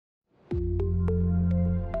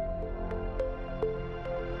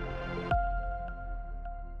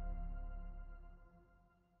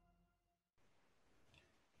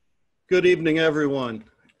Good evening, everyone.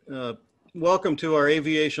 Welcome to our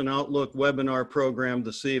Aviation Outlook webinar program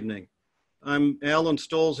this evening. I'm Alan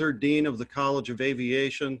Stolzer, Dean of the College of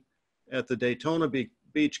Aviation at the Daytona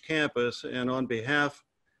Beach campus, and on behalf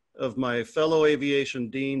of my fellow aviation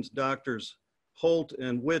deans, Drs. Holt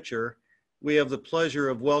and Witcher, we have the pleasure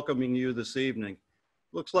of welcoming you this evening.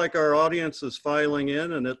 Looks like our audience is filing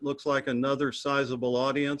in, and it looks like another sizable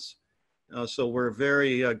audience, so we're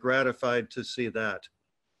very gratified to see that.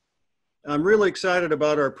 I'm really excited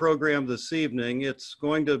about our program this evening. It's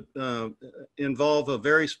going to involve a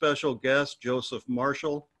very special guest, Joseph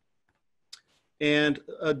Marshall, and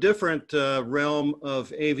a different realm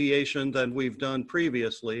of aviation than we've done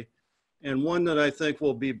previously, and one that I think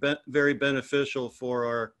will be very beneficial for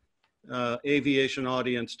our aviation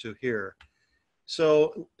audience to hear.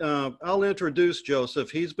 So I'll introduce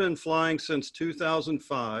Joseph. He's been flying since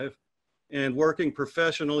 2005 and working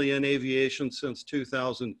professionally in aviation since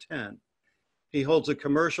 2010. He holds a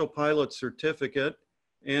commercial pilot certificate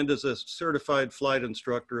and is a certified flight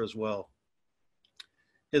instructor as well.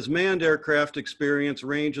 His manned aircraft experience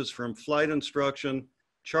ranges from flight instruction,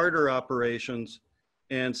 charter operations,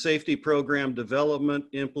 and safety program development,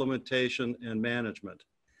 implementation, and management.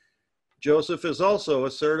 Joseph is also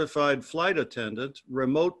a certified flight attendant,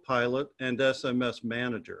 remote pilot, and SMS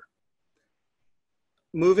manager.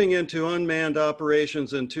 Moving into unmanned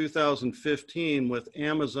operations in 2015 with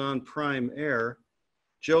Amazon Prime Air,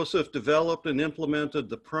 Joseph developed and implemented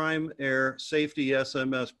the Prime Air Safety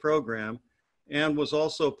SMS program and was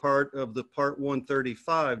also part of the Part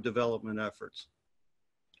 135 development efforts.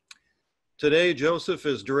 Today, Joseph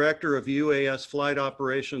is Director of UAS Flight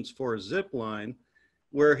Operations for Zipline,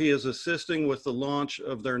 where he is assisting with the launch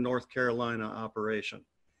of their North Carolina operation.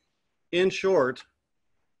 In short,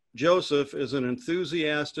 Joseph is an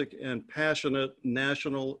enthusiastic and passionate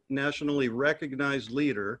nationally recognized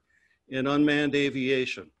leader in unmanned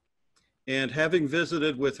aviation. And having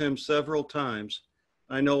visited with him several times,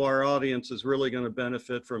 I know our audience is really going to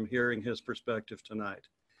benefit from hearing his perspective tonight.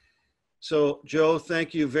 So Joseph,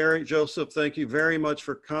 thank you very much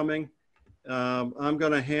for coming. I'm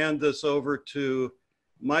going to hand this over to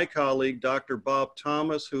my colleague, Dr. Bob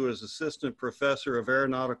Thomas, who is Assistant Professor of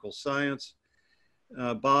Aeronautical Science.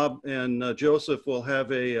 Bob and Joseph will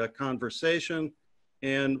have a conversation,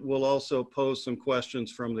 and we'll also pose some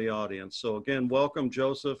questions from the audience. So again, welcome,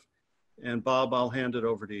 Joseph, and Bob, I'll hand it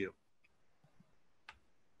over to you.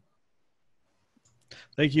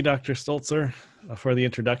 Thank you, Dr. Stolzer, for the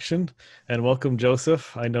introduction, and welcome,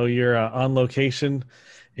 Joseph. I know you're on location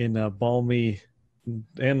in balmy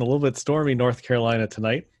and a little bit stormy North Carolina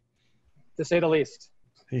tonight. To say the least.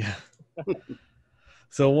 Yeah.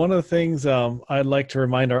 So one of the things I'd like to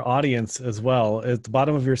remind our audience as well, at the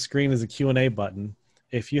bottom of your screen is a Q&A button.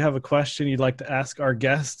 If you have a question you'd like to ask our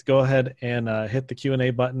guest, go ahead and hit the Q&A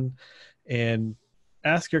button and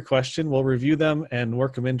ask your question. We'll review them and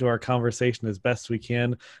work them into our conversation as best we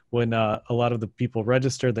can. When a lot of the people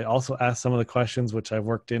registered, they also asked some of the questions, which I've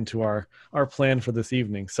worked into our plan for this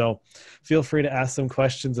evening. So feel free to ask some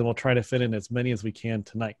questions and we'll try to fit in as many as we can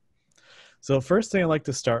tonight. So first thing I'd like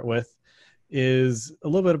to start with is a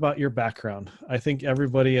little bit about your background. I think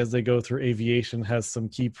everybody, as they go through aviation, has some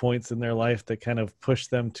key points in their life that kind of push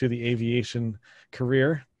them to the aviation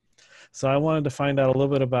career. So I wanted to find out a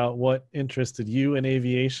little bit about what interested you in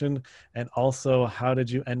aviation, and also how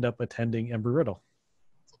did you end up attending Embry-Riddle?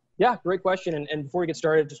 Yeah, great question. And before we get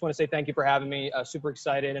started, just want to say thank you for having me. Super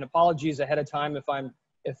excited, and apologies ahead of time if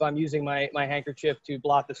I'm using my handkerchief to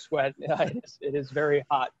blot the sweat. It is very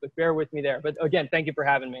hot, but bear with me there. But again, thank you for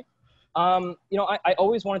having me. You know, I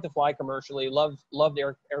always wanted to fly commercially. Loved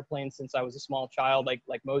airplanes since I was a small child,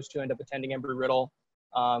 like most who end up attending Embry-Riddle.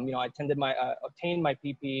 You know, I obtained my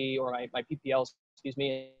PP or my PPL, excuse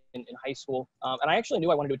me, in high school. And I actually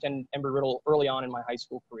knew I wanted to attend Embry-Riddle early on in my high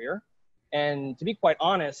school career. And to be quite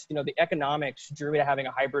honest, you know, the economics drew me to having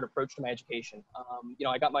a hybrid approach to my education. You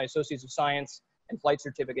know, I got my Associates of Science and flight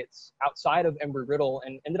certificates outside of Embry-Riddle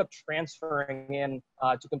and ended up transferring in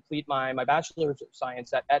to complete my Bachelor of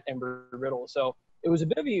Science at Embry-Riddle. So it was a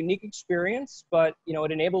bit of a unique experience, but, you know,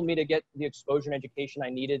 it enabled me to get the exposure and education I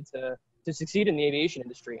needed to succeed in the aviation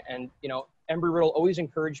industry. And, you know, Embry-Riddle always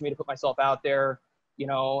encouraged me to put myself out there, you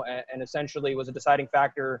know, and essentially was a deciding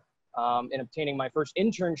factor in obtaining my first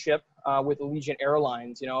internship with Allegiant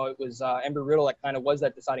Airlines. You know, it was Embry-Riddle that kind of was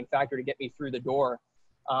that deciding factor to get me through the door.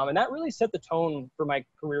 And that really set the tone for my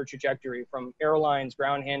career trajectory from airlines,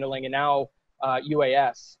 ground handling, and now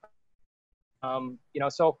UAS. You know,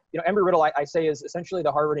 so, you know, Embry-Riddle, I say, is essentially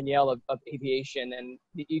the Harvard and Yale of aviation, and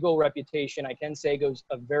the Eagle reputation, I can say, goes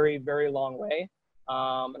a very, very long way.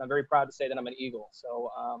 And I'm very proud to say that I'm an Eagle.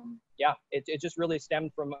 So yeah, it just really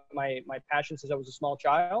stemmed from my passion since I was a small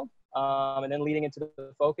child, and then leading into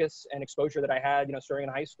the focus and exposure that I had, starting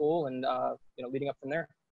in high school and leading up from there.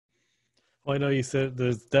 Well, I know you said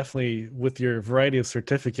there's definitely, with your variety of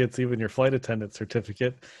certificates, even your flight attendant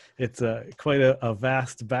certificate, it's quite a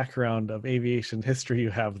vast background of aviation history you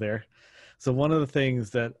have there. So one of the things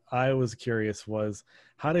that I was curious was,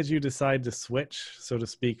 how did you decide to switch, so to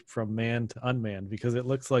speak, from manned to unmanned? Because it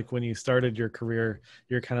looks like when you started your career,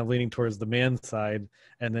 you're kind of leaning towards the manned side,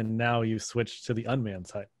 and then now you switched to the unmanned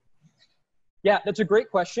side. Yeah, that's a great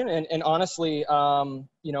question. And honestly,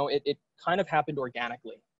 it kind of happened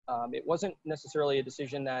organically. It wasn't necessarily a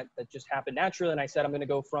decision that just happened naturally. And I said, I'm going to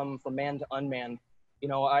go from manned to unmanned.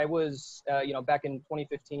 I was, back in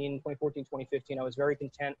 2014, 2015, I was very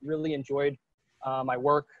content, really enjoyed my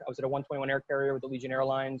work. I was at a 121 air carrier with the Legion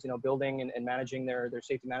Airlines, building and managing their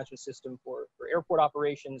safety management system for airport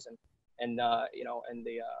operations and the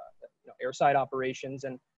airside operations.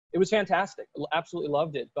 And it was fantastic. Absolutely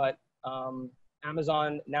loved it. But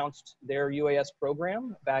Amazon announced their UAS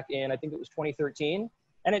program back in, I think it was 2013.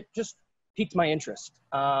 And it just piqued my interest.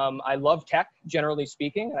 I love tech, generally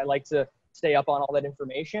speaking. I like to stay up on all that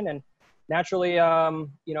information. And naturally,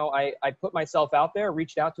 I put myself out there,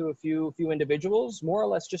 reached out to a few individuals, more or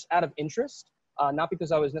less just out of interest, not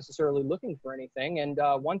because I was necessarily looking for anything. And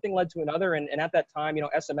one thing led to another. And at that time,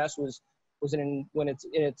 SMS was in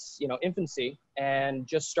its infancy and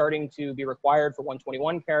just starting to be required for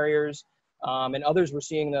 121 carriers. And others were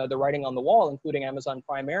seeing the writing on the wall, including Amazon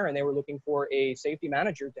Prime Air, and they were looking for a safety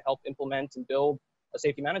manager to help implement and build a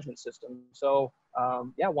safety management system. So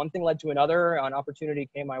yeah, one thing led to another. An opportunity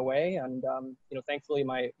came my way, and thankfully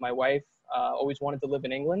my wife always wanted to live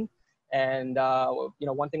in England, and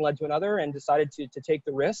one thing led to another, and decided to take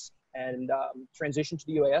the risk and transition to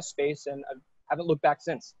the UAS space, and I haven't looked back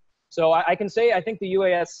since. So I can say I think the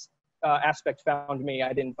UAS aspect found me.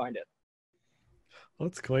 I didn't find it. Well,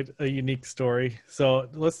 it's quite a unique story. So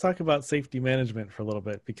let's talk about safety management for a little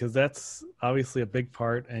bit, because that's obviously a big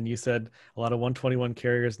part. And you said a lot of 121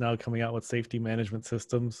 carriers now coming out with safety management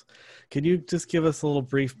systems. Can you just give us a little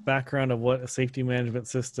brief background of what a safety management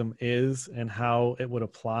system is and how it would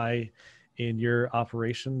apply in your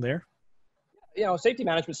operation there? Safety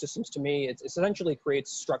management systems, to me, it essentially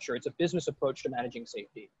creates structure. It's a business approach to managing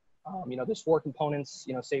safety. There's four components,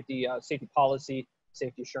 safety policy,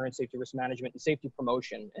 safety assurance, safety risk management, and safety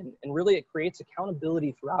promotion. And really it creates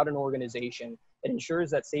accountability throughout an organization. It ensures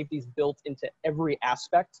that safety is built into every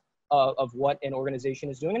aspect of what an organization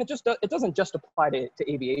is doing. And it doesn't just apply to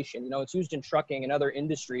aviation. It's used in trucking and other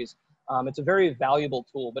industries. It's a very valuable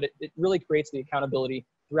tool, but it really creates the accountability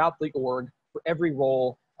throughout the org for every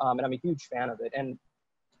role. And I'm a huge fan of it. And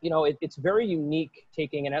it's very unique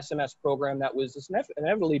taking an SMS program that was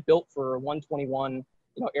inevitably built for a 121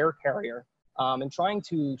 air carrier, and trying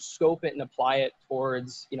to scope it and apply it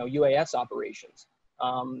towards, UAS operations.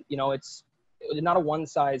 It's not a one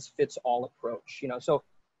size fits all approach, So,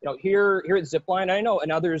 here at Zipline, I know,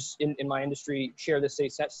 and others in my industry share the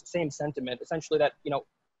same sentiment, essentially that,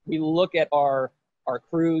 we look at our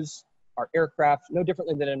crews, our aircraft, no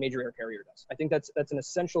differently than a major air carrier does. I think that's an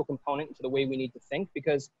essential component to the way we need to think,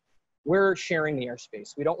 because we're sharing the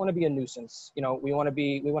airspace. We don't want to be a nuisance. We want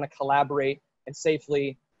to collaborate and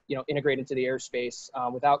safely integrate into the airspace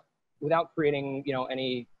without creating,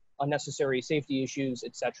 any unnecessary safety issues,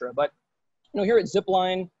 et cetera. But, here at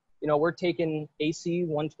Zipline, we're taking AC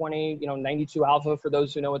 120, 92 Alpha, for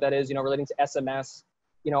those who know what that is, relating to SMS,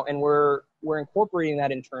 and we're incorporating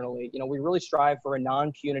that internally. We really strive for a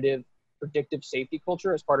non-punitive, predictive safety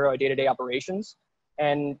culture as part of our day-to-day operations.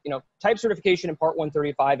 And, type certification and Part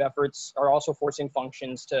 135 efforts are also forcing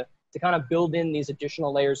functions to kind of build in these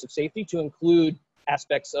additional layers of safety to include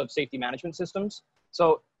aspects of safety management systems.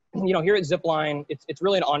 So, here at Zipline, it's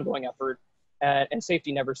really an ongoing effort, and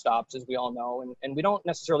safety never stops, as we all know. And we don't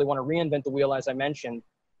necessarily want to reinvent the wheel, as I mentioned.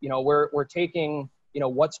 We're taking,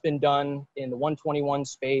 what's been done in the 121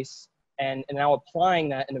 space and now applying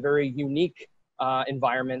that in a very unique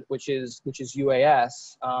environment, which is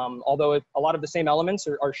UAS. Although a lot of the same elements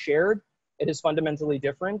are shared, it is fundamentally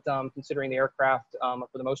different, considering the aircraft,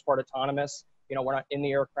 for the most part, autonomous. We're not in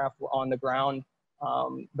the aircraft, we're on the ground.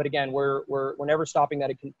 But again, we're never stopping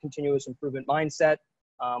that continuous improvement mindset.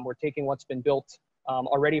 We're taking what's been built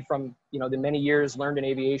already from the many years learned in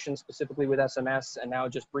aviation, specifically with SMS, and now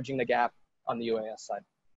just bridging the gap on the UAS side.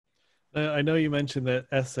 I know you mentioned that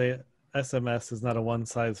SMS is not a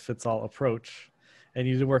one-size-fits-all approach, and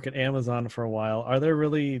you did work at Amazon for a while. Are there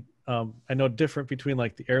really I know different between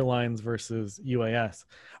like the airlines versus UAS.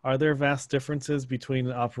 Are there vast differences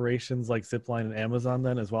between operations like Zipline and Amazon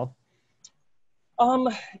then as well? I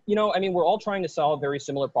mean, we're all trying to solve very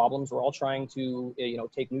similar problems. We're all trying to,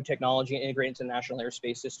 take new technology and integrate into the national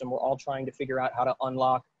airspace system. We're all trying to figure out how to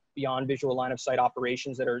unlock beyond visual line of sight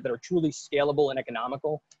operations that are truly scalable and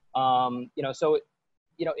economical.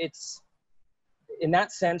 It's in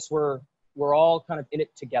that sense we're all kind of in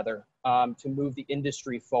it together to move the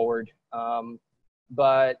industry forward.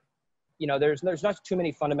 But there's not too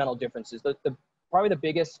many fundamental differences. Probably the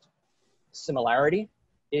biggest similarity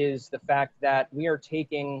is the fact that we are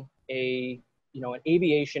taking an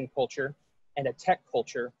aviation culture and a tech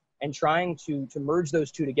culture and trying to merge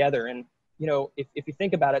those two together. And if you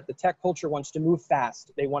think about it, the tech culture wants to move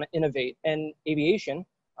fast, they want to innovate, and aviation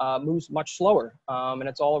moves much slower. And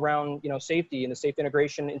it's all around safety and the safe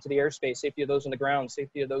integration into the airspace, safety of those on the ground,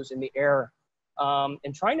 safety of those in the air.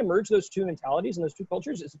 And trying to merge those two mentalities and those two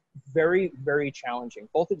cultures is very, very challenging,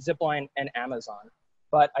 both at Zipline and Amazon.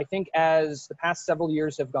 But I think as the past several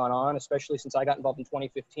years have gone on, especially since I got involved in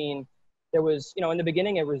 2015, there was, in the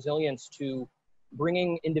beginning, a resilience to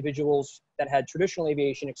bringing individuals that had traditional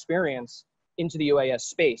aviation experience into the UAS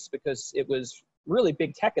space, because it was really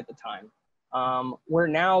big tech at the time. Where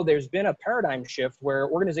now there's been a paradigm shift where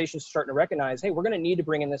organizations are starting to recognize, hey, we're going to need to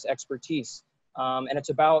bring in this expertise. And it's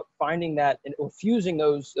about finding that or fusing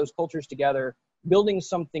those cultures together, building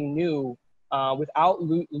something new without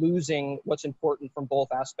losing what's important from both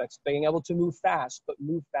aspects, being able to move fast, but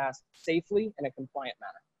move fast safely in a compliant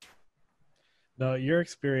manner. Now, your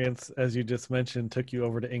experience, as you just mentioned, took you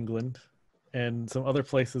over to England and some other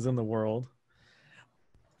places in the world.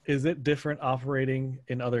 Is it different operating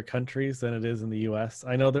in other countries than it is in the U.S.?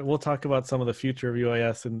 I know that we'll talk about some of the future of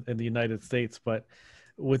UAS in the United States, but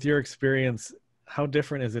with your experience, how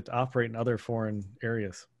different is it to operate in other foreign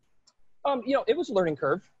areas? It was a learning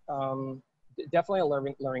curve. Definitely a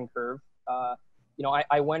learning curve.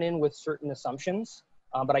 I went in with certain assumptions,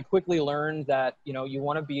 but I quickly learned that, you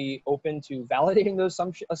want to be open to validating those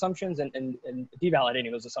assumptions and devalidating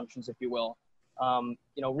those assumptions, if you will.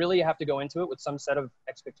 Really you have to go into it with some set of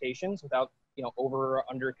expectations without, over or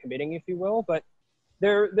under committing, if you will, but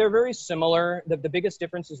they're very similar. The biggest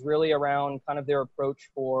difference is really around kind of their approach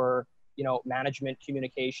for, management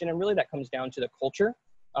communication. And really that comes down to the culture.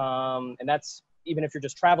 And that's, even if you're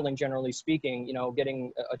just traveling, generally speaking,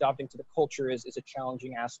 adopting to the culture is a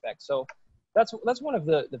challenging aspect. So that's one of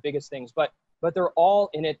the biggest things, but they're all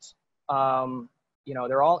in it,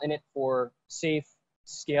 they're all in it for safe,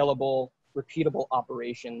 scalable, repeatable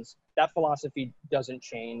operations. That philosophy doesn't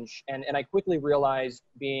change. And I quickly realized,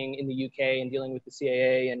 being in the UK and dealing with the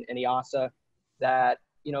CAA and EASA, that,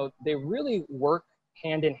 they really work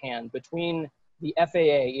hand in hand between the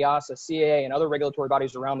FAA, EASA, CAA, and other regulatory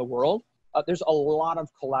bodies around the world. There's a lot of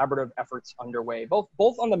collaborative efforts underway, both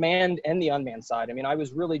on the manned and the unmanned side. I mean, I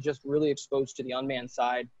was really exposed to the unmanned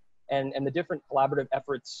side and the different collaborative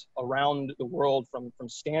efforts around the world, from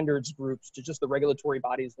standards groups to just the regulatory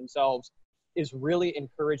bodies themselves, is really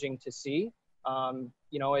encouraging to see.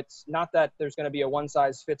 It's not that there's going to be a one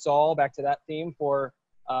size fits all, back to that theme, for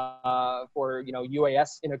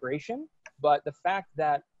UAS integration, but the fact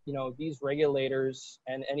that these regulators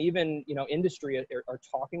and even industry are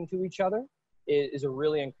talking to each other is a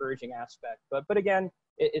really encouraging aspect. But again,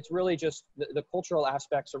 it's really just the cultural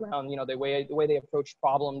aspects around the way they approach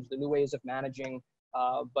problems, the new ways of managing,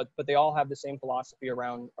 but they all have the same philosophy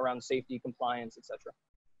around safety, compliance, etc.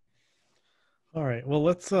 All right. Well,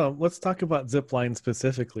 let's talk about Zipline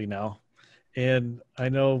specifically now. And I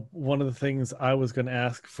know one of the things I was going to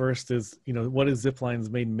ask first is, what is Zipline's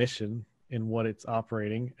main mission in what it's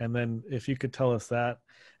operating? And then if you could tell us that,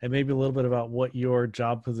 and maybe a little bit about what your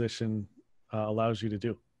job position allows you to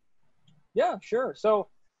do. Yeah, sure. So,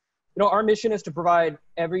 our mission is to provide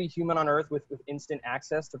every human on Earth with instant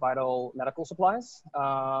access to vital medical supplies.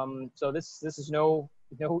 So this is no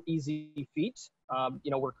easy feat.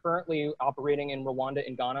 We're currently operating in Rwanda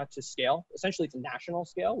and Ghana to scale. Essentially, it's a national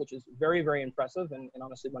scale, which is very, very impressive. And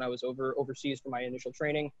honestly, when I was overseas for my initial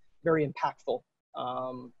training, very impactful.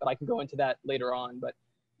 But I can go into that later on. But,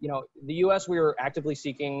 the U.S., we are actively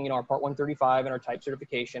seeking, our Part 135 and our type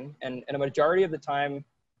certification. And a majority of the time,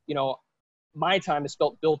 my time is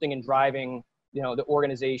spent building and driving, the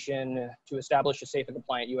organization to establish a safe and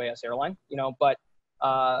compliant UAS airline, but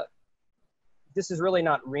this is really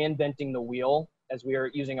not reinventing the wheel, as we are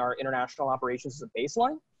using our international operations as a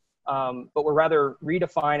baseline, but we're rather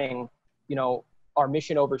redefining, our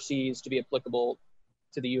mission overseas to be applicable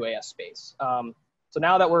to the UAS space. So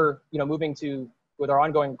now that we're, moving with our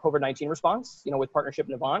ongoing COVID-19 response, with partnership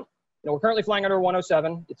Navant, we're currently flying under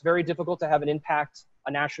 107. It's very difficult to have an impact,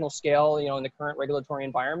 a national scale, in the current regulatory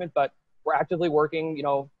environment, but we're actively working,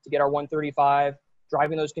 to get our 135,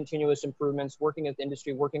 driving those continuous improvements, working with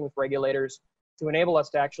industry, working with regulators to enable us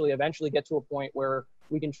to actually eventually get to a point where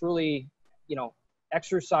we can truly,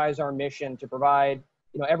 exercise our mission to provide,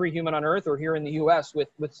 every human on Earth or here in the US with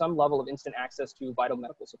some level of instant access to vital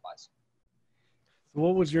medical supplies. So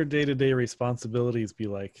what would your day-to-day responsibilities be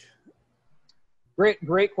like?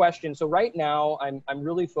 Great question. So right now, I'm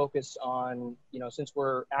really focused on, since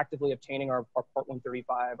we're actively obtaining our Part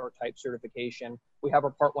 135, our type certification, we have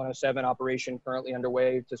our Part 107 operation currently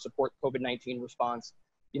underway to support COVID-19 response.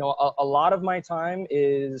 A lot of my time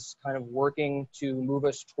is kind of working to move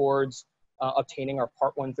us towards obtaining our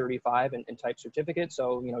Part 135 and type certificate.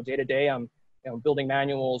 So, day to day, I'm building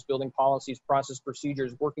manuals, building policies, process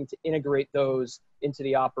procedures, working to integrate those into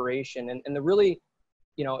the operation. And the really,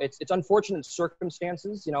 it's unfortunate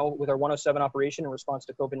circumstances, with our 107 operation in response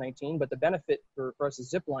to COVID-19, but the benefit for us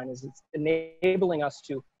as Zipline is it's enabling us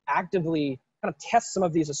to actively kind of test some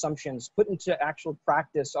of these assumptions, put into actual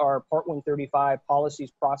practice our Part 135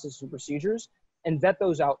 policies, processes, and procedures, and vet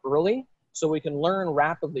those out early so we can learn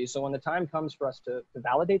rapidly. So when the time comes for us to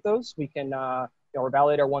validate those, we can, or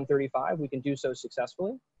validate our 135, we can do so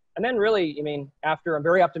successfully. And then really, after, I'm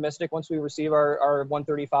very optimistic, once we receive our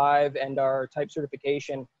 135 and our type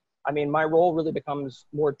certification, my role really becomes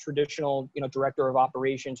more traditional, director of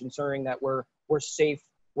operations, ensuring that we're safe,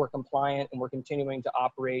 we're compliant, and we're continuing to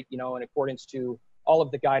operate, in accordance to all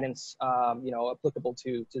of the guidance, applicable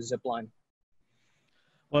to Zipline.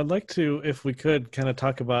 Well, I'd like to, if we could, kind of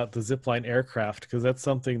talk about the Zipline aircraft, because that's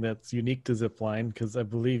something that's unique to Zipline, because I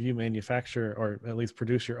believe you manufacture or at least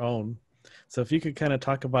produce your own. So if you could kind of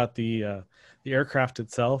talk about the aircraft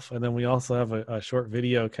itself, and then we also have a short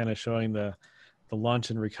video kind of showing the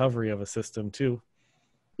launch and recovery of a system too.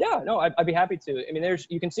 Yeah, no, I'd be happy to.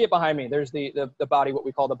 You can see it behind me. There's the body, what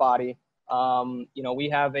we call the body. We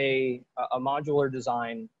have a modular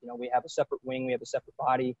design. We have a separate wing, we have a separate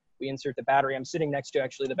body. We insert the battery. I'm sitting next to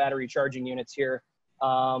actually the battery charging units here.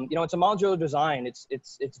 It's a modular design.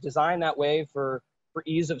 It's designed that way for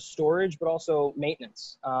ease of storage, but also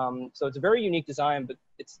maintenance. So it's a very unique design, but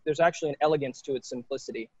there's actually an elegance to its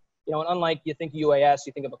simplicity. And unlike you think UAS,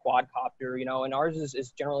 you think of a quadcopter, and ours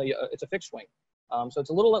is generally, it's a fixed wing. So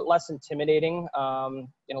it's a little bit less intimidating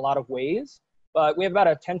in a lot of ways, but we have about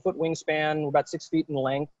a 10-foot wingspan. We're about 6 feet in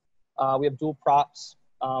length. We have dual props,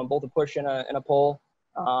 both a push and a pull.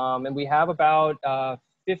 And we have about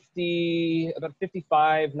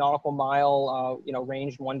 55 nautical mile,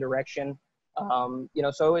 range in one direction.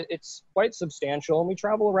 So it's quite substantial, and we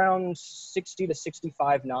travel around 60 to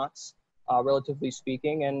 65 knots, relatively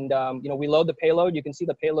speaking. And, we load the payload. You can see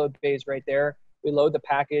the payload phase right there. We load the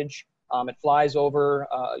package. It flies over,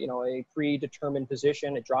 a predetermined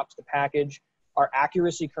position. It drops the package. Our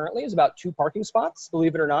accuracy currently is about 2 parking spots,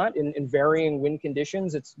 believe it or not, in varying wind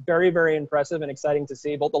conditions. It's very, very impressive and exciting to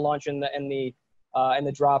see. Both the launch and the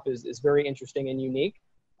drop is very interesting and unique.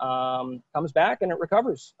 Comes back and it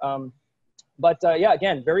recovers. Yeah,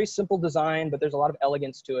 again, very simple design, but there's a lot of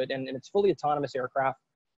elegance to it, and it's fully autonomous aircraft.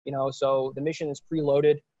 So the mission is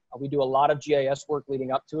preloaded. We do a lot of GIS work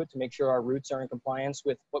leading up to it to make sure our routes are in compliance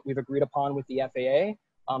with what we've agreed upon with the FAA,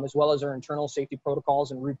 as well as our internal safety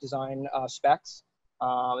protocols and route design specs.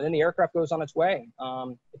 And then the aircraft goes on its way.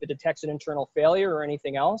 If it detects an internal failure or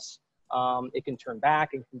anything else, it can turn back,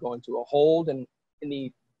 it can go into a hold, and in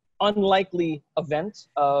the unlikely event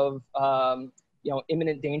of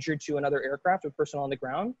imminent danger to another aircraft or personnel on the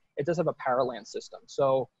ground, it does have a paraland system.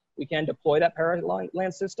 So we can deploy that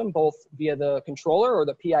paraland system both via the controller or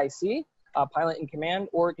the PIC, pilot in command,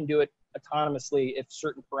 or it can do it autonomously if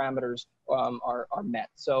certain parameters are met.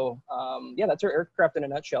 So yeah, that's our aircraft in a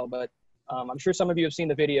nutshell. But I'm sure some of you have seen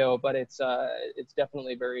the video, but it's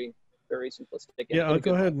definitely very, very simplistic. Yeah, I'll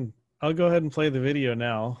go ahead and play the video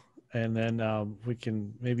now, and then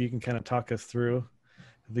maybe you can kind of talk us through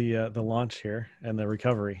the launch here and the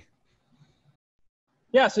recovery.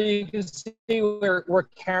 Yeah, so you can see we're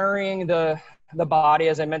carrying the body,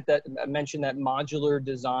 as I mentioned that modular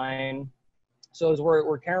design. So as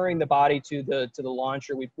we're carrying the body to the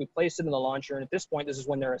launcher, we placed it in the launcher, and at this point, this is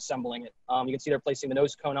when they're assembling it. You can see they're placing the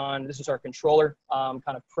nose cone on. This is our controller, kind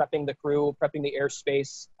of prepping the crew, prepping the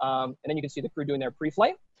airspace, and then you can see the crew doing their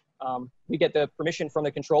pre-flight. We get the permission from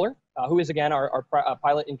the controller, who is again our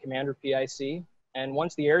pilot in command or PIC. And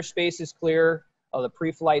once the airspace is clear, the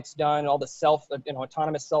pre-flight's done, all the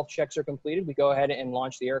autonomous self checks are completed, we go ahead and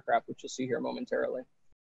launch the aircraft, which you'll see here momentarily.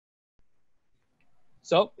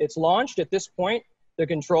 So it's launched. At this point, the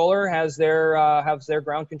controller has their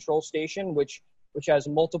ground control station, which which has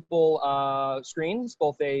multiple screens,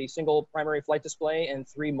 both a single primary flight display and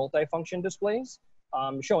 3 multifunction displays,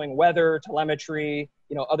 showing weather, telemetry,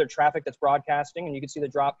 other traffic that's broadcasting. And you can see the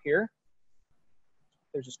drop here.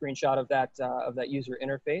 There's a screenshot of that user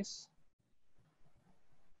interface.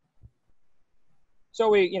 So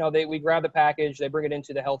we grab the package, they bring it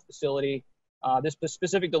into the health facility. This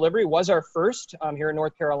specific delivery was our first here in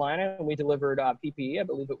North Carolina, and we delivered PPE. I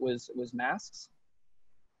believe it was masks.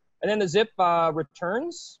 And then the zip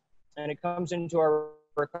returns, and it comes into our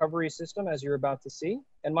recovery system, as you're about to see.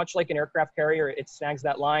 And much like an aircraft carrier, it snags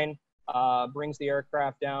that line, brings the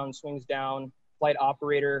aircraft down, swings down. Flight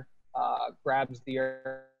operator grabs the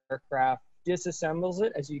aircraft, disassembles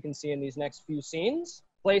it, as you can see in these next few scenes,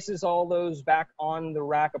 places all those back on the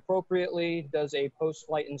rack appropriately, does a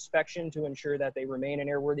post-flight inspection to ensure that they remain in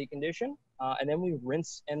airworthy condition, and then we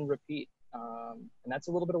rinse and repeat. And that's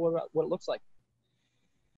a little bit of what it looks like.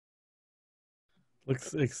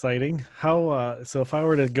 Looks exciting. How, so if I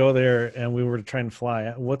were to go there and we were to try and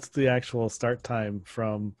fly, what's the actual start time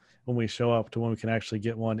from when we show up to when we can actually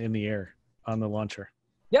get one in the air on the launcher?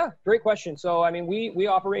 Yeah, great question. So, I mean, we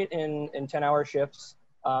operate in 10-hour shifts.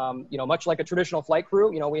 Much like a traditional flight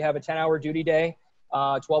crew, we have a 10-hour duty day,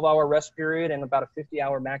 12-hour rest period, and about a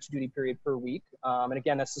 50-hour max duty period per week. And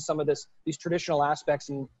again, that's just some of these traditional aspects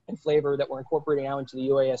and flavor that we're incorporating out into the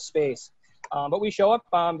UAS space. But we show up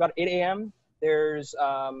about 8 a.m. There's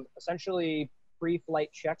essentially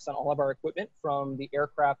pre-flight checks on all of our equipment, from the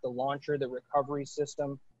aircraft, the launcher, the recovery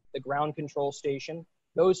system, the ground control station.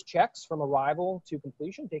 Those checks from arrival to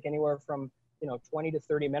completion take anywhere from 20 to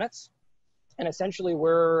 30 minutes. And essentially,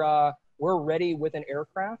 we're ready with an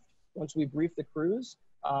aircraft once we brief the crews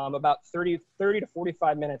about 30 to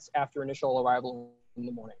 45 minutes after initial arrival in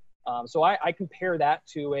the morning. So I compare that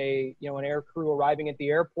to an air crew arriving at the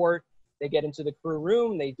airport. They get into the crew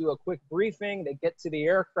room, they do a quick briefing, they get to the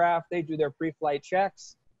aircraft, they do their pre-flight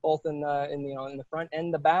checks, both in the front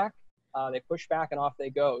and the back. They push back and off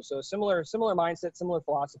they go. So similar mindset, similar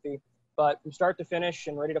philosophy, but from start to finish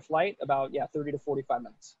and ready to flight, about 30 to 45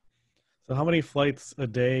 minutes. So how many flights a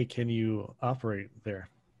day can you operate there?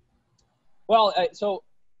 Well, so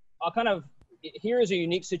here is a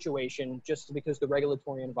unique situation just because the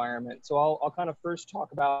regulatory environment. So I'll kind of first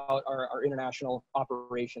talk about our international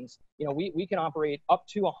operations. We can operate up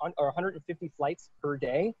to 150 flights per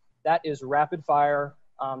day. That is rapid fire.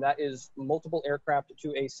 That is multiple aircraft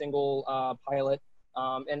to a single pilot.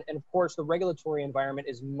 And of course, the regulatory environment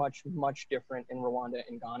is much, much different in Rwanda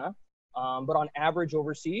and Ghana. But on average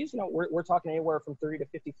overseas, we're talking anywhere from 30 to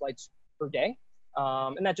 50 flights per day.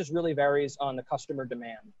 And that just really varies on the customer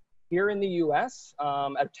demand. Here in the US,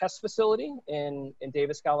 at a test facility in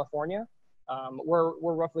Davis, California, we're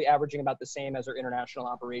roughly averaging about the same as our international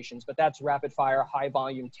operations, but that's rapid fire, high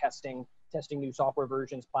volume testing new software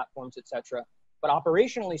versions, platforms, etc. But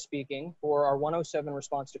operationally speaking, for our 107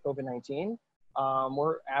 response to COVID-19,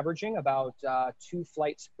 we're averaging about 2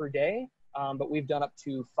 flights per day, but we've done up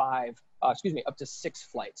to 6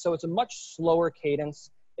 flights. So it's a much slower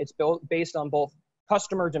cadence. It's based on both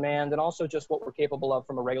customer demand and also just what we're capable of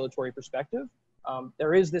from a regulatory perspective.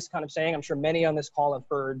 There is this kind of saying, I'm sure many on this call have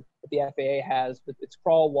heard, that the FAA has, but it's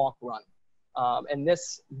crawl, walk, run. And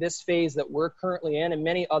this phase that we're currently in, and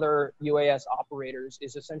many other UAS operators,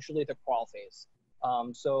 is essentially the crawl phase.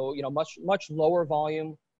 So much lower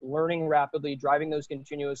volume, learning rapidly, driving those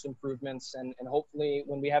continuous improvements, and hopefully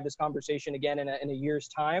when we have this conversation again in a year's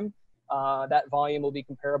time, that volume will be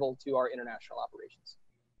comparable to our international operations.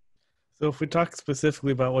 So if we talk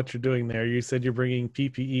specifically about what you're doing there, you said you're bringing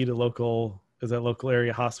PPE to local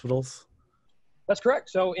area hospitals? That's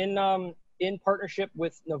correct. So in partnership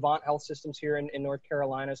with Novant Health Systems here in North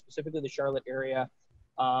Carolina, specifically the Charlotte area,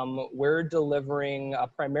 we're delivering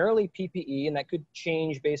primarily PPE, and that could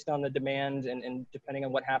change based on the demand and depending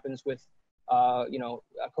on what happens with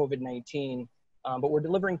COVID-19. But we're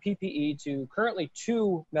delivering PPE to currently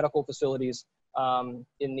 2 medical facilities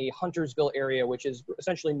in the Huntersville area, which is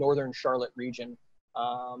essentially northern Charlotte region.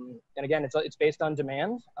 And again, it's based on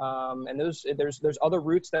demand. And there's other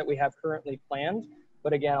routes that we have currently planned.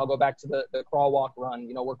 But again, I'll go back to the crawl, walk, run.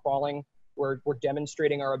 We're crawling. We're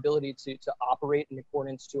demonstrating our ability to operate in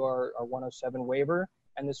accordance to our 107 waiver.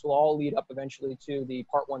 And this will all lead up eventually to the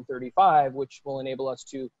Part 135, which will enable us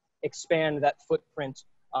to expand that footprint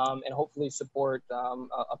and hopefully support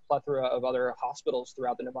a plethora of other hospitals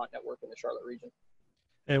throughout the Novant network in the Charlotte region.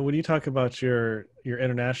 And when you talk about your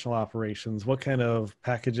international operations, what kind of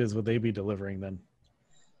packages would they be delivering then?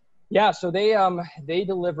 Yeah, so they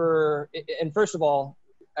deliver, and first of all,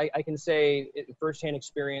 I can say firsthand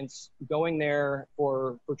experience going there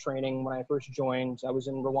for training. When I first joined, I was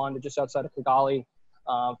in Rwanda, just outside of Kigali,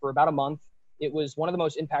 for about a month. It was one of the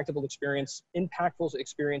most impactful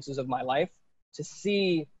experiences of my life, to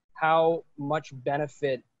see how much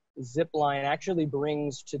benefit Zipline actually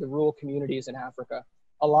brings to the rural communities in Africa.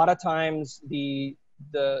 A lot of times the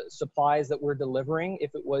supplies that we're delivering,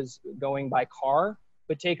 if it was going by car,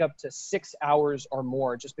 would take up to 6 hours or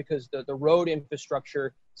more, just because the road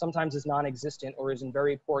infrastructure sometimes is non-existent or is in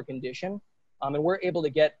very poor condition. And we're able to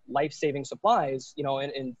get life-saving supplies, you know,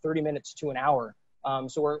 in 30 minutes to an hour.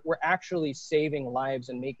 So we're actually saving lives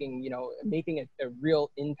and making a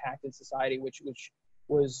real impact in society, which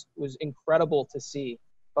was incredible to see.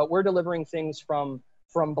 But we're delivering things from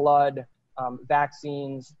blood,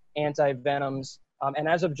 vaccines, anti-venoms, and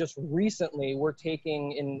as of just recently, we're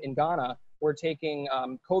taking in Ghana, we're taking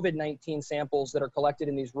COVID-19 samples that are collected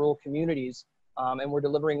in these rural communities, and we're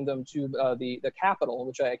delivering them to the capital,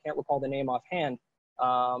 which I can't recall the name offhand,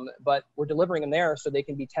 but we're delivering them there so they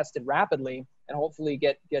can be tested rapidly and hopefully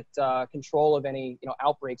get control of any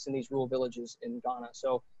outbreaks in these rural villages in Ghana.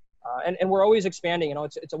 So, and we're always expanding. You know,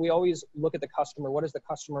 we always look at the customer. What does the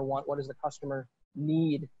customer want? What does the customer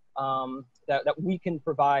need that we can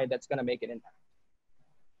provide that's going to make an impact?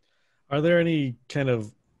 Are there any kind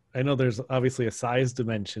of, I know there's obviously a size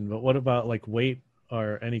dimension, but what about like weight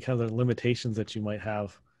or any kind of limitations that you might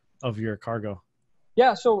have of your cargo?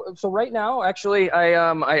 Yeah, so right now, actually,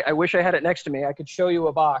 I wish I had it next to me. I could show you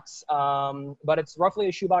a box, but it's roughly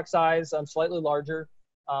a shoebox size, slightly larger,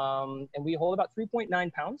 and we hold about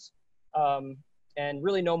 3.9 pounds, and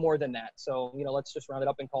really no more than that. So let's just round it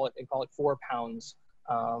up and call it 4 pounds.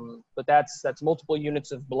 But that's multiple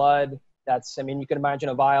units of blood. That's, I mean, you can imagine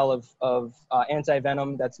a vial of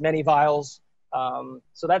anti-venom. That's many vials.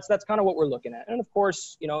 So that's kind of what we're looking at. And of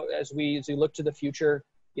course, as we look to the future,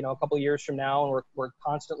 a couple of years from now, and we're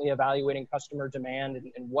constantly evaluating customer demand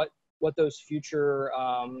and what those future,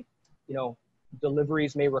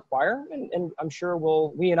 deliveries may require. And I'm sure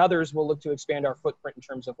we and others will look to expand our footprint in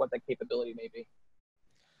terms of what that capability may be.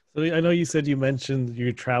 So I know you said you mentioned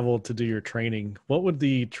you traveled to do your training. What would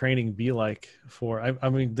the training be like for, I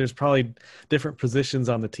mean, there's probably different positions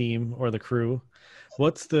on the team or the crew.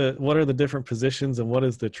 What are the different positions and what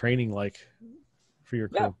is the training like for your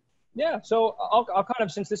crew? Yeah. So I'll kind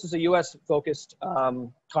of, since this is a U.S. focused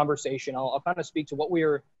conversation, I'll kind of speak to what we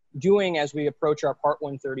are doing as we approach our Part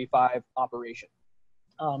 135 operation.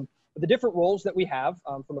 The different roles that we have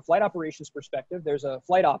from a flight operations perspective, there's a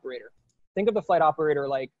flight operator. Think of the flight operator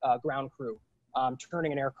like ground crew,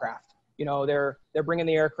 turning an aircraft. They're bringing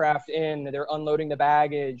the aircraft in, they're unloading the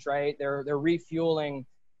baggage, right? They're refueling.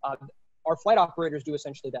 Our flight operators do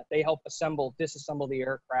essentially that. They help disassemble the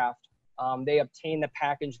aircraft. They obtain the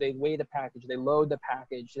package, they weigh the package, they load the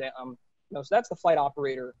package. So that's the flight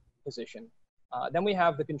operator position. Then we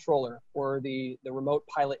have the controller, or the remote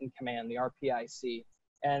pilot in command, the RPIC.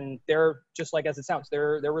 And they're just like as it sounds,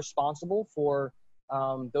 they're responsible for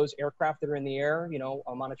those aircraft that are in the air,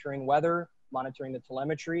 monitoring weather, monitoring the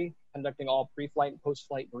telemetry, conducting all pre-flight and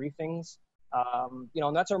post-flight briefings.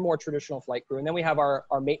 And that's our more traditional flight crew. And then we have our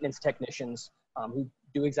maintenance technicians who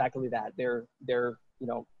do exactly that. They're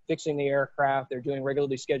fixing the aircraft. They're doing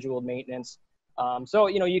regularly scheduled maintenance. So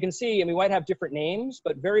you can see, and we might have different names,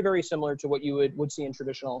 but very, very similar to what you would see in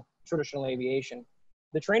traditional aviation.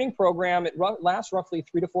 The training program, it lasts roughly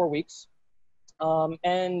 3 to 4 weeks.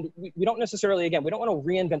 And we don't necessarily, again, we don't want to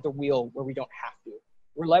reinvent the wheel where we don't have to.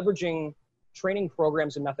 We're leveraging training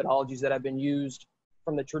programs and methodologies that have been used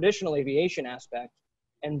from the traditional aviation aspect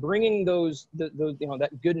and bringing that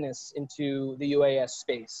goodness into the UAS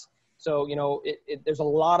space. So, there's a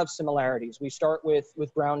lot of similarities. We start with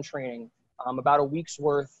ground training, about a week's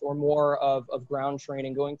worth or more of ground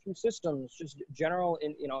training, going through systems, just general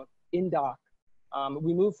in dock.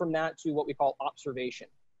 We move from that to what we call observation.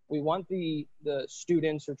 We want the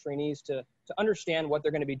students or trainees to understand what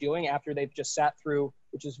they're going to be doing after they've just sat through,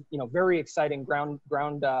 which is very exciting ground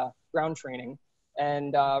training,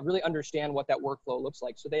 and really understand what that workflow looks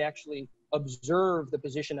like. So they actually observe the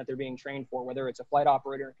position that they're being trained for, whether it's a flight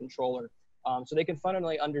operator or controller, so they can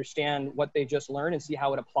fundamentally understand what they just learned and see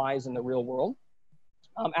how it applies in the real world.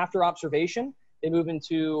 After observation, they move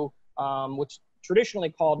into what's traditionally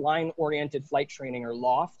called line-oriented flight training, or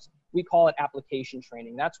LOFT. We call it application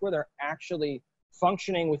training. That's where they're actually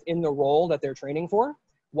functioning within the role that they're training for,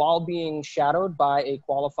 while being shadowed by a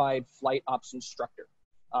qualified flight ops instructor.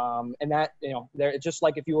 And that, they're just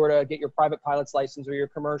like if you were to get your private pilot's license or your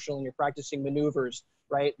commercial and you're practicing maneuvers,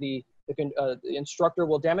 right? The instructor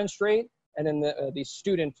will demonstrate, and then the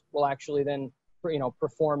student will actually then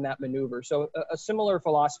perform that maneuver. So a similar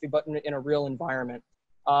philosophy, but in a real environment.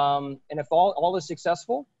 And if all is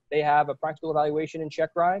successful, they have a practical evaluation and check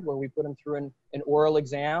ride where we put them through an oral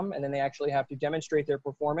exam, and then they actually have to demonstrate their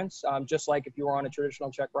performance, just like if you were on a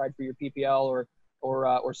traditional check ride for your PPL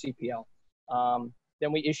or CPL.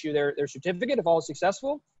 Then we issue their certificate if all is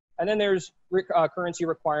successful. And then there's currency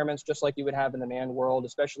requirements, just like you would have in the manned world,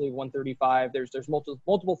 especially 135. There's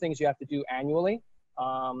multiple things you have to do annually,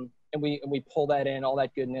 and we pull that in, all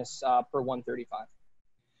that goodness, per 135.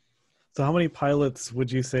 So how many pilots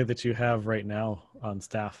would you say that you have right now on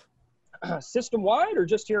staff? System-wide or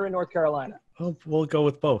just here in North Carolina? Oh, we'll go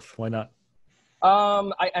with both. Why not?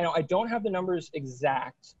 I know I don't have the numbers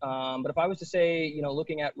exact, but if I was to say,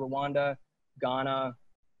 looking at Rwanda, Ghana,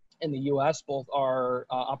 and the U.S., both our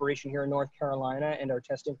operation here in North Carolina and our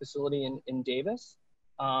testing facility in Davis,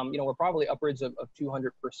 we're probably upwards of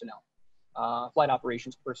 200 personnel, flight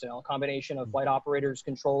operations personnel, a combination of flight operators,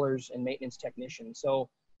 controllers, and maintenance technicians. So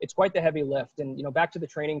it's quite the heavy lift. And, back to the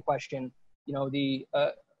training question, the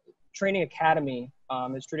training academy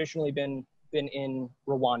has traditionally been in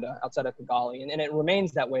Rwanda, outside of Kigali, and it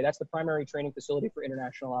remains that way. That's the primary training facility for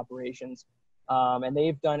international operations. And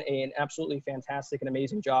they've done an absolutely fantastic and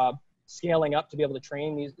amazing job scaling up to be able to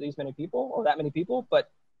train these many people, or that many people, but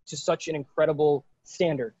to such an incredible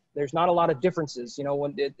standard. There's not a lot of differences,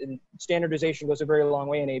 when standardization goes a very long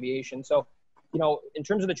way in aviation. So, in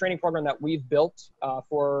terms of the training program that we've built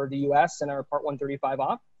for the U.S. and our Part 135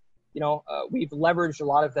 op, we've leveraged a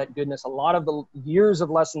lot of that goodness, a lot of the years of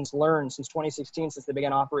lessons learned since 2016, since they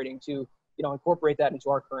began operating, to, incorporate that into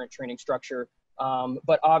our current training structure.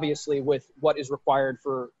 But obviously with what is required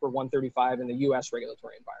for 135 in the U.S.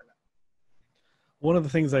 regulatory environment. One of the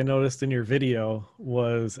things I noticed in your video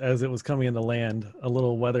was, as it was coming into land, a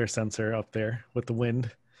little weather sensor up there with the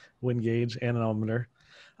wind gauge, anemometer.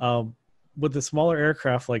 With the smaller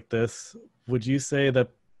aircraft like this, would you say that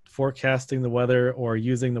forecasting the weather or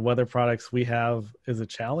using the weather products we have is a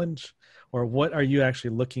challenge? Or what are you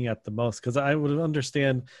actually looking at the most? Because I would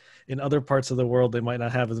understand in other parts of the world, they might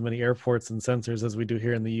not have as many airports and sensors as we do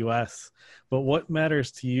here in the US. But what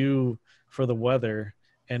matters to you for the weather,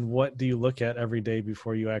 and what do you look at every day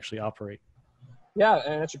before you actually operate? Yeah,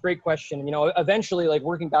 and that's a great question. Eventually, like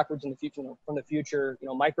working backwards in the future, from the future,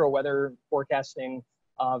 micro weather forecasting,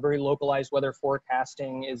 very localized weather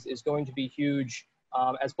forecasting is going to be huge,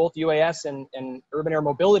 as both UAS and urban air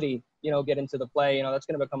mobility, get into the play. That's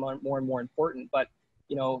going to become more and more important. But,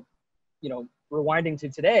 rewinding to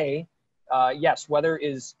today, yes, weather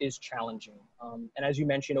is challenging. And as you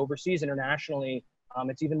mentioned, overseas, internationally,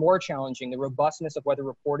 it's even more challenging. The robustness of weather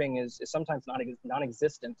reporting is sometimes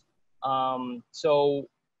non-existent. So,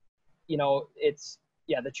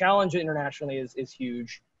 the challenge internationally is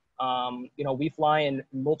huge. We fly in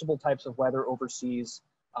multiple types of weather overseas,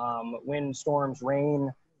 wind, storms,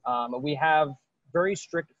 rain. We have very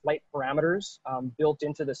strict flight parameters built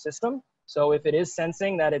into the system. So if it is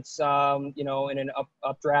sensing that it's, in an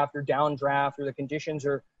updraft or downdraft, or the conditions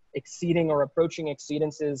are exceeding or approaching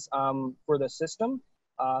exceedances for the system,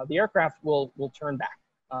 the aircraft will turn back.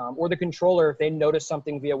 Or the controller, if they notice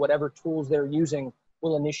something via whatever tools they're using,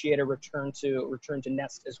 will initiate a return to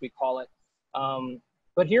nest, as we call it.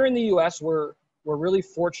 But here in the U.S., we're really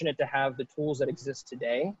fortunate to have the tools that exist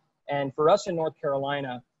today. And for us in North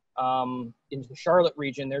Carolina, in the Charlotte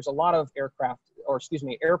region, there's a lot of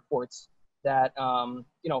airports that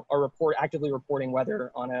are actively reporting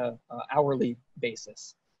weather on a hourly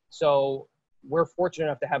basis. So we're fortunate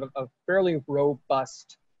enough to have a fairly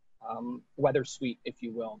robust weather suite, if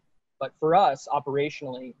you will. But for us,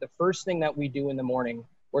 operationally, the first thing that we do in the morning,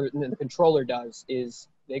 or the controller does, is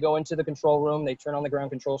they go into the control room, they turn on the ground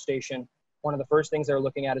control station. One of the first things they're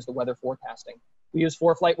looking at is the weather forecasting. We use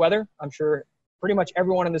ForeFlight Weather. I'm sure pretty much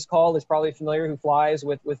everyone in this call is probably familiar who flies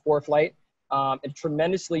with ForeFlight. A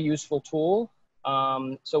tremendously useful tool.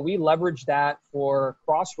 So we leverage that for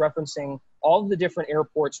cross-referencing all of the different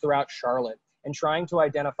airports throughout Charlotte and trying to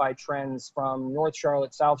identify trends from North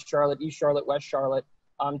Charlotte, South Charlotte, East Charlotte, West Charlotte,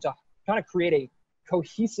 to kind of create a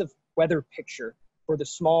cohesive weather picture for the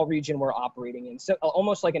small region we're operating in. So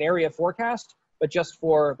almost like an area forecast, but just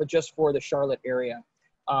for the Charlotte area.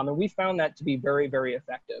 And we found that to be very, very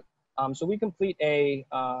effective. So we complete a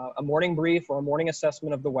morning brief or a morning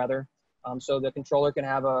assessment of the weather. So the controller can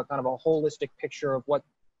have a kind of a holistic picture of what,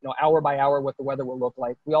 hour by hour, what the weather will look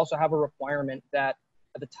like. We also have a requirement that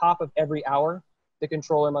at the top of every hour, the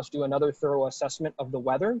controller must do another thorough assessment of the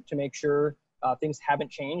weather to make sure things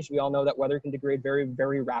haven't changed. We all know that weather can degrade very,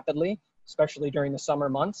 very rapidly, especially during the summer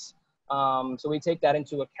months. So we take that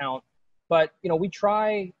into account. But, we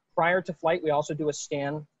try, prior to flight, we also do a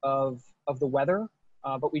scan of of the weather,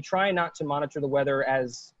 but we try not to monitor the weather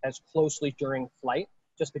as closely during flight,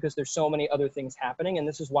 just because there's so many other things happening. And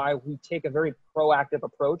this is why we take a very proactive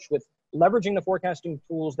approach with leveraging the forecasting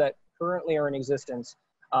tools that currently are in existence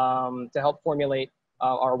to help formulate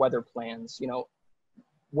our weather plans. You know,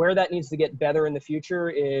 where that needs to get better in the future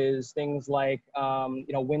is things like,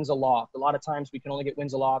 you know, winds aloft. A lot of times we can only get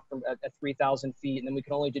winds aloft from at 3,000 feet, and then we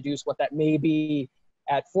can only deduce what that may be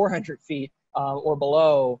at 400 feet or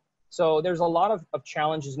below. So there's a lot of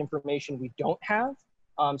challenges and information we don't have.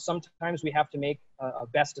 Sometimes we have to make a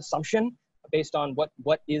best assumption based on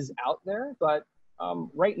what is out there. But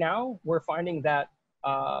right now we're finding that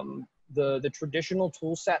the traditional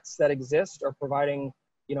tool sets that exist are providing,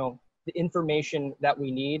 you know, the information that we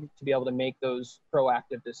need to be able to make those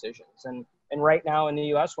proactive decisions. And right now in the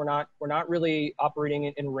U.S., we're not really operating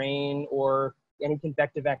in rain or any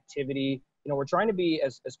convective activity. You know, we're trying to be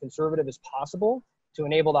as conservative as possible to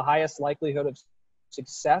enable the highest likelihood of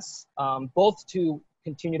success, both to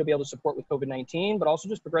continue to be able to support with COVID-19, but also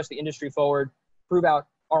just progress the industry forward, prove out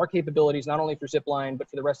our capabilities, not only for Zipline, but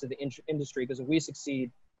for the rest of the industry. Because if we succeed,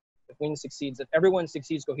 if Wing succeeds, if everyone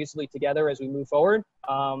succeeds cohesively together as we move forward,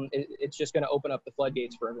 it's just going to open up the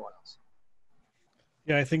floodgates for everyone else.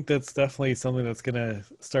 Yeah, I think that's definitely something that's going to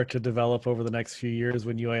start to develop over the next few years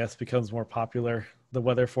when UAS becomes more popular. The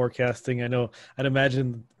weather forecasting, I know, I'd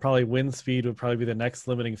imagine probably wind speed would probably be the next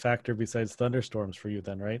limiting factor besides thunderstorms for you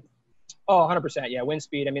then, right? Oh, 100%. Yeah, wind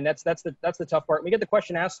speed. I mean, that's the tough part. We get the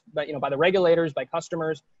question asked, by, you know, by the regulators, by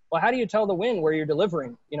customers. Well, how do you tell the wind where you're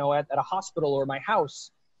delivering? You know, at a hospital or my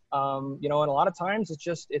house. You know, and a lot of times it's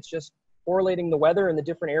just correlating the weather in the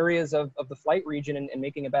different areas of the flight region and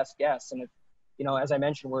making a best guess. And if, you know, as I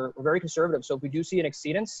mentioned, we're very conservative. So if we do see an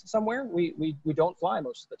exceedance somewhere, we don't fly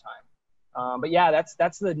most of the time. But yeah,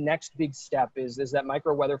 that's the next big step is that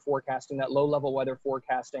micro weather forecasting, that low level weather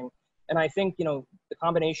forecasting. And I think, you know, the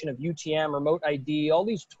combination of UTM, remote ID, all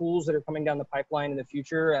these tools that are coming down the pipeline in the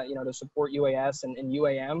future, you know, to support UAS and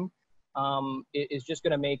UAM, is just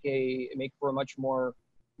going to make for a much more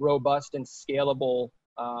robust and scalable,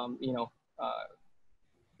 you know,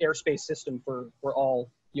 airspace system for all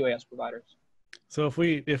UAS providers. So if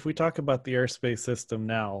we talk about the airspace system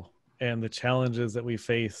now and the challenges that we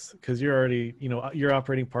face, because you're already, you know, you're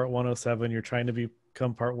operating Part 107, you're trying to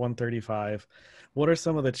become Part 135. What are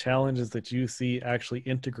some of the challenges that you see actually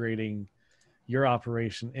integrating your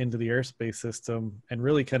operation into the airspace system and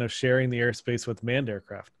really kind of sharing the airspace with manned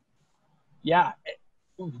aircraft? Yeah,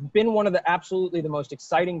 been one of the absolutely the most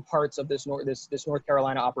exciting parts of this North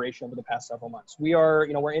Carolina operation over the past several months. We are,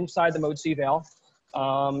 you know, we're inside the Mode C veil. You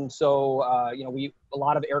know, a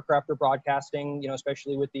lot of aircraft are broadcasting, you know,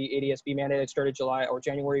 especially with the ADS-B mandate that started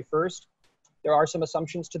January 1st. There are some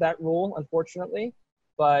assumptions to that rule, unfortunately,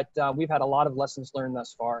 but we've had a lot of lessons learned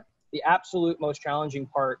thus far. The absolute most challenging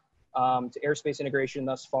part to airspace integration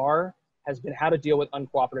thus far has been how to deal with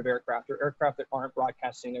uncooperative aircraft or aircraft that aren't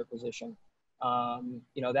broadcasting their position.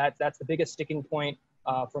 You know, that's the biggest sticking point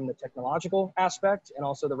from the technological aspect and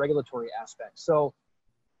also the regulatory aspect. So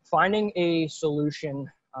finding a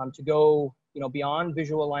solution to go, you know, beyond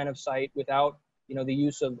visual line of sight without, you know, the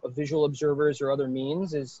use of visual observers or other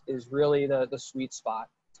means is really the sweet spot.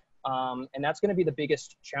 And that's going to be the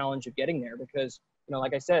biggest challenge of getting there because, you know,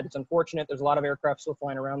 like I said, it's unfortunate. There's a lot of aircraft still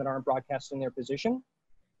flying around that aren't broadcasting their position.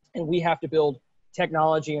 And we have to build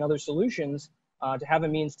technology and other solutions to have a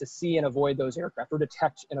means to see and avoid those aircraft or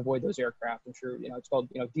detect and avoid those aircraft. I'm sure, you know, it's called,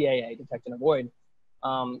 you know, DAA, detect and avoid.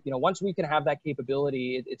 You know, once we can have that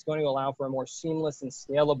capability, it's going to allow for a more seamless and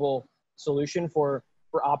scalable solution for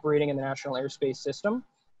operating in the national airspace system.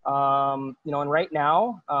 You know, and right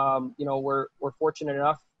now, you know, we're fortunate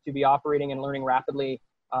enough to be operating and learning rapidly,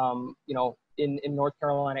 you know, in North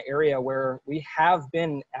Carolina area where we have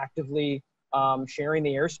been actively sharing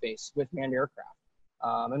the airspace with manned aircraft.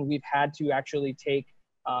 And we've had to actually take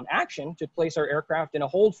action to place our aircraft in a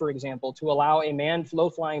hold, for example, to allow a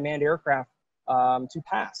low-flying manned aircraft to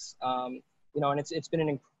pass. You know, and it's been an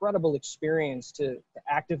incredible experience to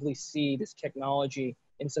actively see this technology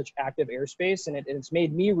in such active airspace, and it's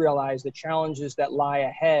made me realize the challenges that lie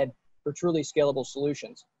ahead for truly scalable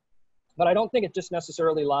solutions. But I don't think it just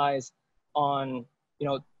necessarily lies on, you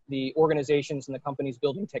know, the organizations and the companies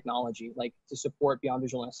building technology, like to support beyond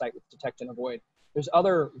visual line of sight with detect and avoid. There's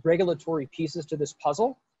other regulatory pieces to this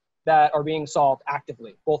puzzle that are being solved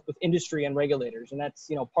actively, both with industry and regulators. And that's,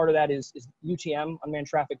 you know, part of that is UTM, unmanned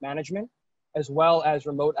traffic management, as well as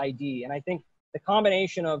remote ID. And I think the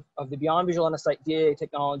combination of the beyond visual line of sight DAA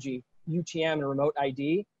technology, UTM and remote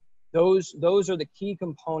ID, those are the key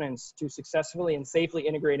components to successfully and safely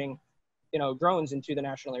integrating, you know, drones into the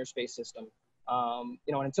national airspace system.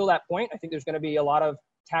 You know, and until that point, I think there's going to be a lot of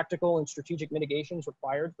tactical and strategic mitigations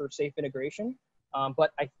required for safe integration.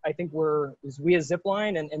 But I think we as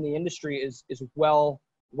Zipline and the industry is well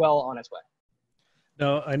on its way.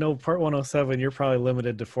 Now, I know Part 107, you're probably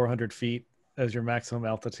limited to 400 feet as your maximum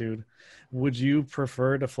altitude. Would you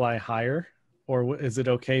prefer to fly higher, or is it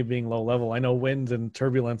okay being low level? I know wind and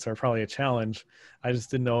turbulence are probably a challenge. I just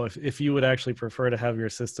didn't know if you would actually prefer to have your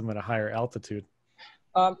system at a higher altitude.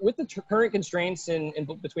 With the current constraints in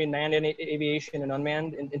between manned aviation and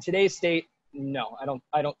unmanned, in today's state, no,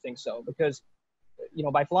 I don't think so, because you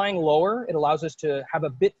know, by flying lower, it allows us to have a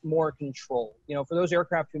bit more control. You know, for those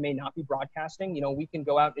aircraft who may not be broadcasting, you know, we can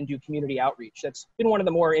go out and do community outreach. That's been one of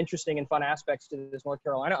the more interesting and fun aspects to this North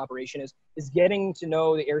Carolina operation is getting to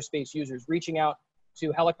know the airspace users, reaching out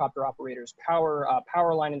to helicopter operators,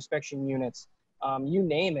 power line inspection units, you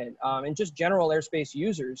name it, and just general airspace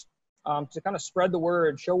users to kind of spread the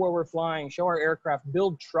word, show where we're flying, show our aircraft,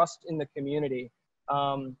 build trust in the community.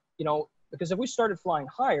 You know, because if we started flying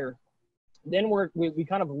higher, then we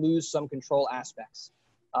kind of lose some control aspects.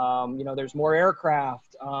 You know, there's more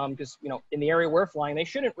aircraft because, you know, in the area we're flying, they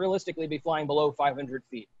shouldn't realistically be flying below 500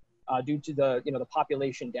 feet due to the, you know, the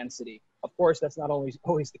population density. Of course, that's not always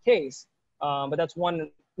the case, but that's one, you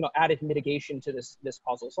know, added mitigation to this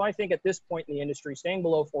puzzle. So I think at this point in the industry, staying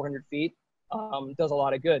below 400 feet does a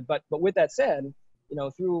lot of good. But with that said, you know,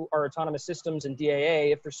 through our autonomous systems and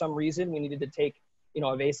DAA, if for some reason we needed to take, you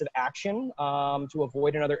know, evasive action to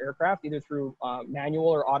avoid another aircraft, either through manual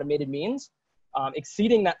or automated means,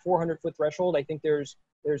 exceeding that 400-foot threshold, I think there's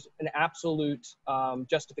an absolute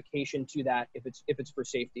justification to that if it's for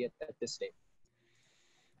safety at this stage.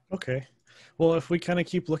 Okay. Well, if we kind of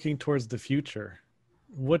keep looking towards the future,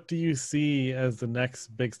 what do you see as the next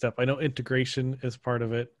big step? I know integration is part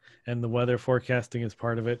of it and the weather forecasting is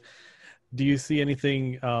part of it. Do you see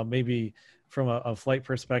anything maybe from a flight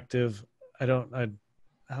perspective?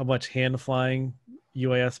 How much hand flying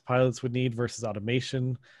UAS pilots would need versus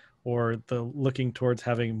automation, or the looking towards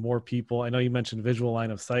having more people. I know you mentioned visual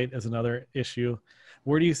line of sight as another issue.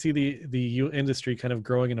 Where do you see the industry kind of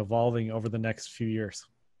growing and evolving over the next few years?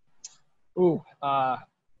 Ooh,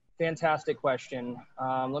 fantastic question.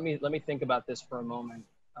 Let me think about this for a moment.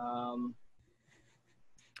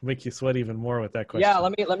 Make you sweat even more with that question. Yeah,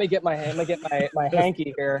 let me get my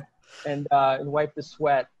hanky here and wipe the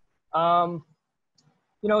sweat.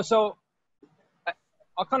 You know, so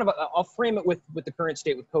I'll frame it with the current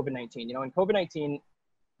state with COVID-19. You know, and COVID-19,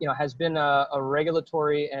 you know, has been a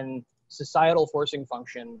regulatory and societal forcing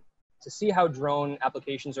function to see how drone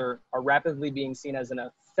applications are rapidly being seen as an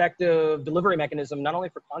effective delivery mechanism, not only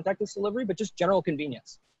for contactless delivery, but just general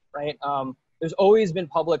convenience, right? There's always been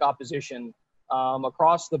public opposition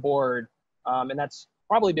across the board, and that's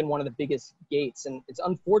probably been one of the biggest gates. And it's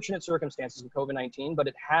unfortunate circumstances with COVID-19, but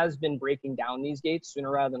it has been breaking down these gates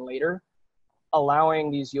sooner rather than later,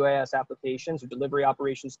 allowing these UAS applications or delivery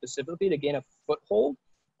operations specifically to gain a foothold.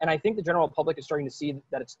 And I think the general public is starting to see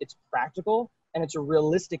that it's practical and it's a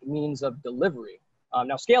realistic means of delivery.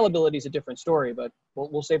 Now, scalability is a different story, but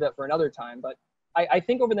we'll save that for another time. But I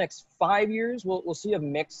think over the next 5 years, we'll see a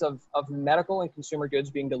mix of medical and consumer goods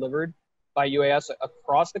being delivered by UAS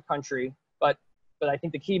across the country. But I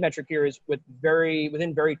think the key metric here is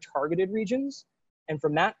within very targeted regions. And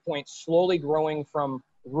from that point, slowly growing from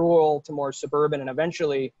rural to more suburban and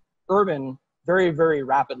eventually urban very, very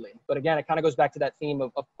rapidly. But again, it kind of goes back to that theme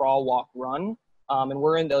of crawl, walk, run. And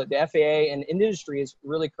we're in the FAA and industry is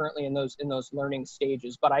really currently in those learning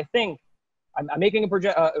stages. But I think I'm making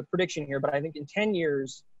a prediction here, but I think in 10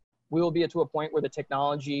 years, we will be to a point where the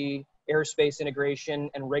technology, airspace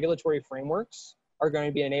integration, and regulatory frameworks are going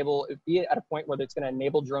to be at a point where it's going to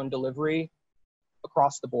enable drone delivery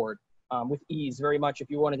across the board with ease. Very much, if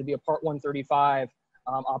you wanted to be a Part 135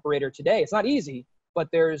 operator today, it's not easy, but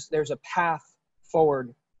there's a path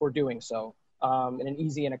forward for doing so in an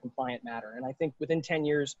easy and a compliant manner. And I think within 10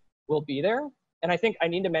 years, we'll be there. And I think I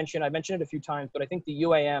need to mention, I mentioned it a few times, but I think the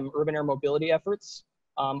UAM, urban air mobility efforts,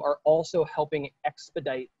 are also helping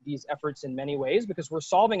expedite these efforts in many ways because we're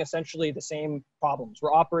solving essentially the same problems.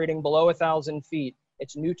 We're operating below 1,000 feet.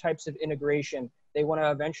 It's new types of integration. They want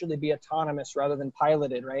to eventually be autonomous rather than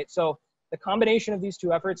piloted, right? So the combination of these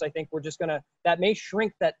two efforts, I think we're just that may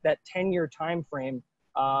shrink that 10-year time frame,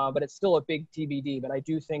 but it's still a big TBD. But I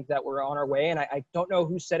do think that we're on our way. And I don't know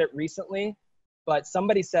who said it recently, but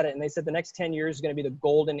somebody said it, and they said the next 10 years is going to be the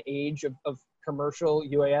golden age of commercial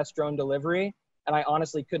UAS drone delivery. And I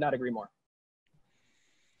honestly could not agree more.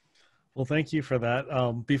 Well, thank you for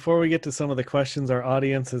that. Before we get to some of the questions our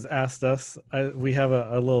audience has asked us, we have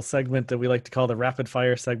a little segment that we like to call the rapid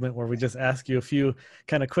fire segment, where we just ask you a few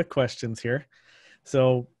kind of quick questions here.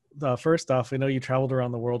 So first off, I know you traveled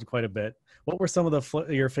around the world quite a bit. What were some of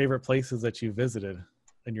your favorite places that you visited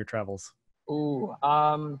in your travels? Ooh,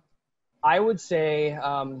 I would say,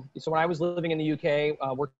 so when I was living in the UK,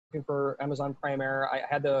 working for Amazon Prime Air, I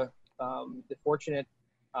had the fortunate,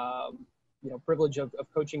 privilege of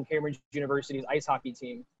coaching Cambridge University's ice hockey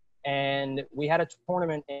team. And we had a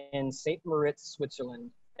tournament in St. Moritz, Switzerland,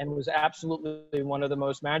 and it was absolutely one of the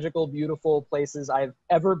most magical, beautiful places I've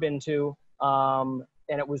ever been to.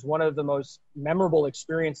 And it was one of the most memorable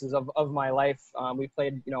experiences of my life. We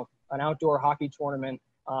played, an outdoor hockey tournament,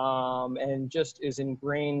 and just is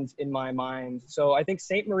ingrained in my mind. So I think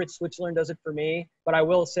St. Moritz, Switzerland does it for me. But I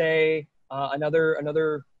will say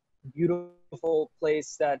another beautiful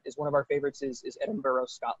place that is one of our favorites is Edinburgh,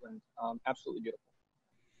 Scotland. Absolutely beautiful.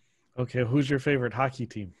 Okay, who's your favorite hockey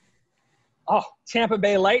team? Oh, Tampa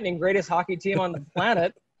Bay Lightning, greatest hockey team on the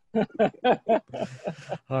planet.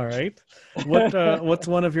 All right. What's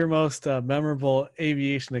one of your most memorable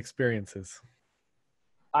aviation experiences?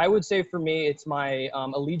 I would say for me, it's my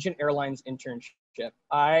Allegiant Airlines internship.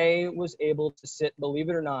 I was able to sit, believe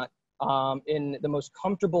it or not, in the most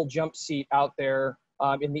comfortable jump seat out there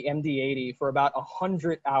in the MD-80 for about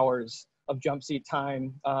 100 hours of jump seat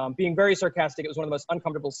time. Being very sarcastic, it was one of the most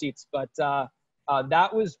uncomfortable seats, but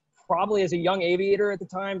that was probably, as a young aviator at the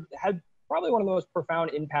time, had probably one of the most profound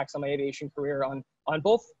impacts on my aviation career on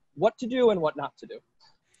both what to do and what not to do.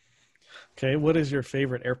 Okay, what is your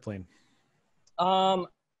favorite airplane?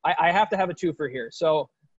 I have to have a twofer here. So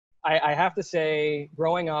I have to say,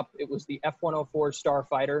 growing up, it was the F-104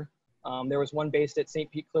 Starfighter. There was one based at St.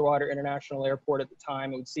 Pete Clearwater International Airport at the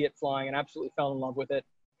time. I would see it flying and absolutely fell in love with it.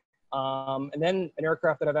 And then an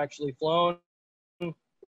aircraft that I've actually flown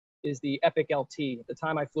is the Epic LT. At the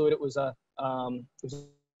time I flew it, it was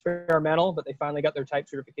experimental, but they finally got their type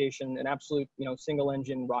certification, an absolute, single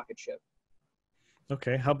engine rocket ship.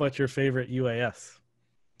 Okay. How about your favorite UAS?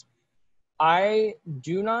 I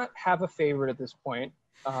do not have a favorite at this point.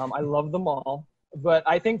 I love them all, but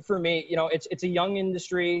I think for me, it's a young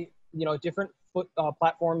industry, different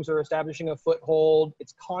platforms are establishing a foothold.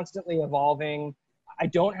 It's constantly evolving. I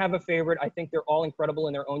don't have a favorite. I think they're all incredible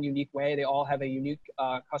in their own unique way. They all have a unique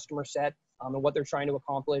customer set and what they're trying to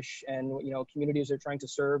accomplish and, communities they're trying to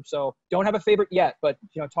serve. So don't have a favorite yet, but,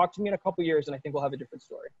 talk to me in a couple years and I think we'll have a different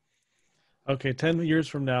story. Okay. 10 years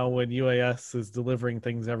from now, when UAS is delivering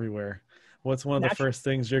things everywhere, what's one of the first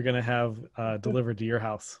things you're going to have delivered to your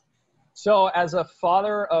house? So as a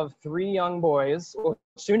father of 3 young boys, or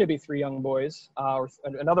soon to be 3 young boys, or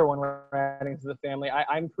another one we're adding to the family,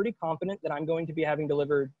 I'm pretty confident that I'm going to be having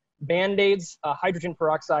delivered Band-Aids, hydrogen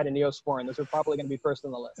peroxide, and Neosporin. Those are probably going to be first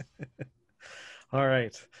on the list. All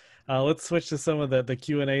right. Let's switch to some of the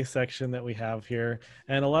Q&A section that we have here.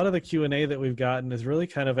 And a lot of the Q&A that we've gotten is really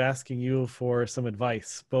kind of asking you for some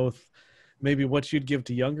advice, both maybe what you'd give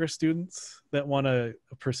to younger students that want to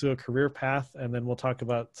pursue a career path, and then we'll talk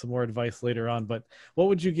about some more advice later on. But what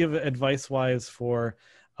would you give advice-wise for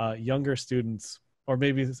younger students, or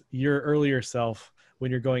maybe your earlier self when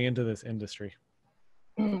you're going into this industry?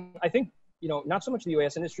 I think, not so much the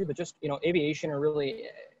UAS industry, but just, aviation or really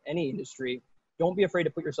any industry. Don't be afraid to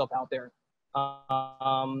put yourself out there.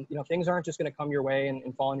 Things aren't just going to come your way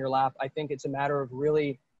and fall in your lap. I think it's a matter of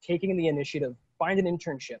really taking the initiative. Find an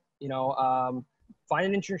internship, find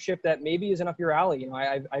an internship that maybe isn't up your alley.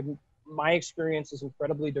 My experience is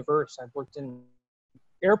incredibly diverse. I've worked in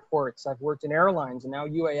airports, I've worked in airlines, and now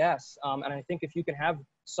UAS. And I think if you can have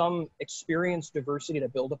some experience diversity to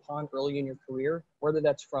build upon early in your career, whether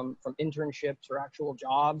that's from internships or actual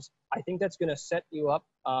jobs, I think that's going to set you up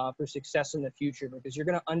for success in the future, because you're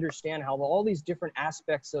going to understand how all these different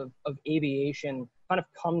aspects of aviation kind of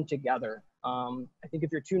come together. I think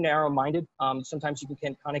if you're too narrow-minded, sometimes you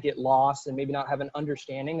can kind of get lost and maybe not have an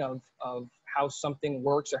understanding of how something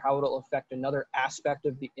works or how it'll affect another aspect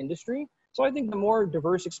of the industry. So I think the more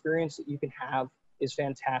diverse experience that you can have is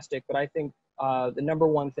fantastic. But I think the number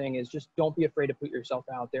one thing is just don't be afraid to put yourself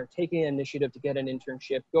out there. Take an initiative to get an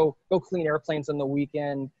internship. Go clean airplanes on the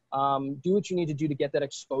weekend. Do what you need to do to get that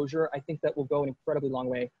exposure. I think that will go an incredibly long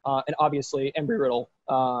way. And obviously, Embry-Riddle,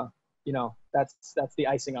 that's the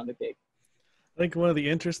icing on the cake. I think one of the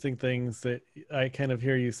interesting things that I kind of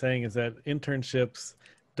hear you saying is that internships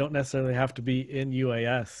don't necessarily have to be in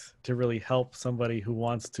UAS to really help somebody who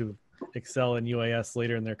wants to excel in UAS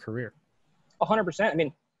later in their career. 100%. I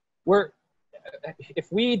mean,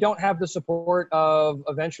 if we don't have the support of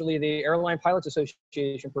eventually the Airline Pilots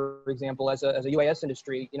Association, for example, as a UAS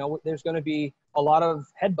industry, there's going to be a lot of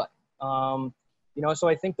headbutt. So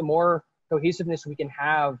I think the more cohesiveness we can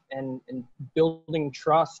have and building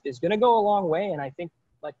trust is going to go a long way. And I think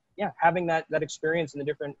having that experience in the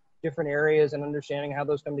different areas and understanding how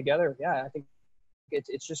those come together. Yeah, I think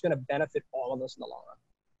it's just going to benefit all of us in the long run.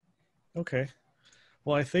 Okay.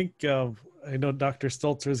 Well, I think I know Dr.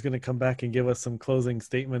 Stolzer is going to come back and give us some closing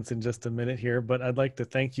statements in just a minute here, but I'd like to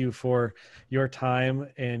thank you for your time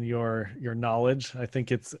and your knowledge. I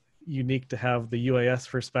think it's unique to have the UAS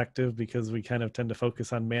perspective because we kind of tend to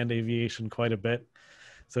focus on manned aviation quite a bit.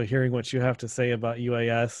 So hearing what you have to say about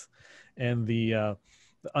UAS and the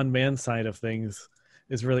unmanned side of things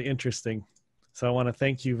is really interesting. So I want to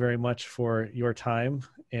thank you very much for your time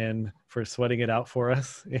and for sweating it out for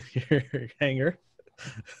us in your hangar.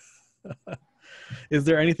 Is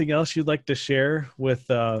there anything else you'd like to share with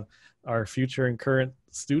our future and current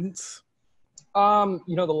students? The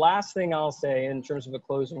last thing I'll say in terms of a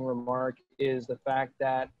closing remark is the fact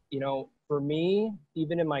that, for me,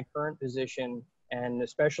 even in my current position, and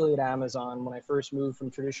especially at Amazon, when I first moved from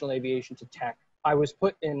traditional aviation to tech, I was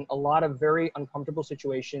put in a lot of very uncomfortable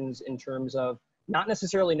situations in terms of not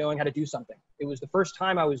necessarily knowing how to do something. It was the first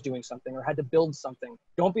time I was doing something or had to build something.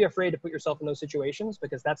 Don't be afraid to put yourself in those situations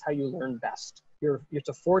because that's how you learn best. It's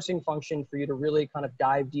a forcing function for you to really kind of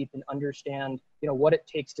dive deep and understand, what it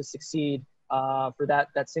takes to succeed for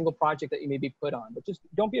that single project that you may be put on. But just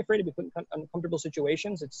don't be afraid to be put in uncomfortable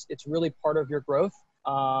situations. It's really part of your growth.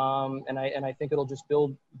 And I think it'll just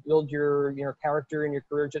build your character and your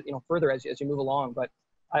career, further as you move along. But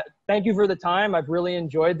thank you for the time. I've really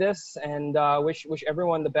enjoyed this, and wish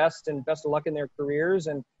everyone the best and best of luck in their careers.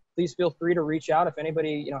 And please feel free to reach out if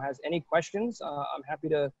anybody has any questions. I'm happy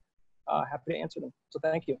to answer them. So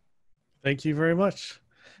thank you. Thank you very much,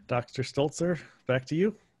 Dr. Stolzer. Back to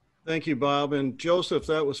you. Thank you, Bob. And Joseph,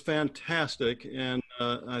 that was fantastic. And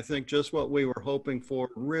I think just what we were hoping for,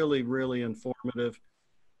 really, really informative.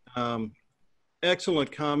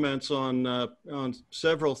 Excellent comments on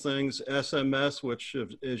several things. SMS, which,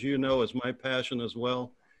 as you know, is my passion as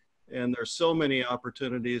well. And there's so many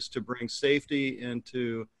opportunities to bring safety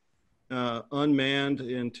into unmanned,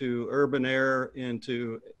 into urban air,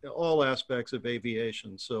 into all aspects of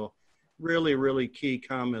aviation. So really, really key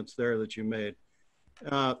comments there that you made.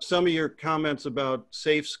 Some of your comments about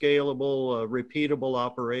safe, scalable, repeatable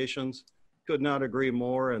operations, could not agree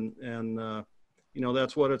more. And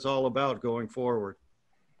that's what it's all about going forward.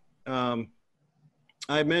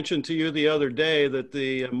 I mentioned to you the other day that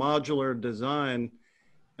the modular design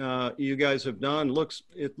you guys have done looks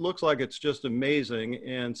like it's just amazing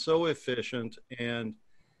and so efficient and,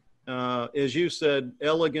 as you said,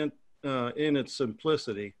 elegant in its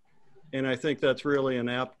simplicity. And I think that's really an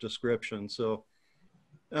apt description. So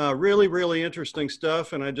really, really interesting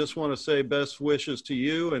stuff. And I just want to say best wishes to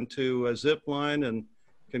you and to Zipline, and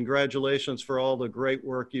congratulations for all the great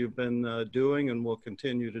work you've been doing and will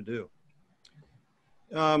continue to do.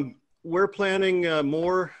 We're planning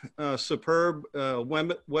more superb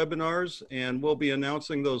webinars, and we'll be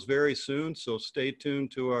announcing those very soon. So stay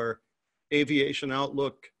tuned to our Aviation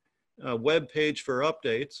Outlook webpage for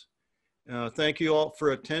updates. Thank you all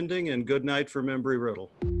for attending, and good night from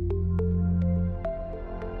Embry-Riddle.